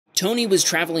Tony was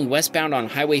traveling westbound on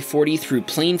Highway 40 through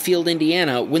Plainfield,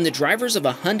 Indiana, when the drivers of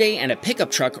a Hyundai and a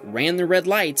pickup truck ran the red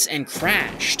lights and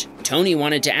crashed. Tony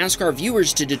wanted to ask our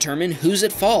viewers to determine who's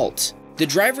at fault. The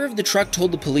driver of the truck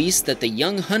told the police that the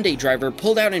young Hyundai driver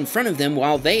pulled out in front of them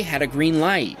while they had a green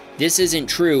light. This isn't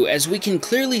true, as we can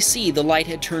clearly see the light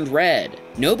had turned red.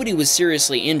 Nobody was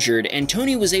seriously injured, and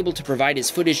Tony was able to provide his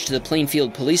footage to the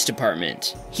Plainfield Police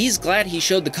Department. He's glad he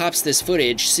showed the cops this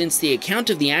footage, since the account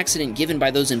of the accident given by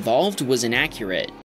those involved was inaccurate.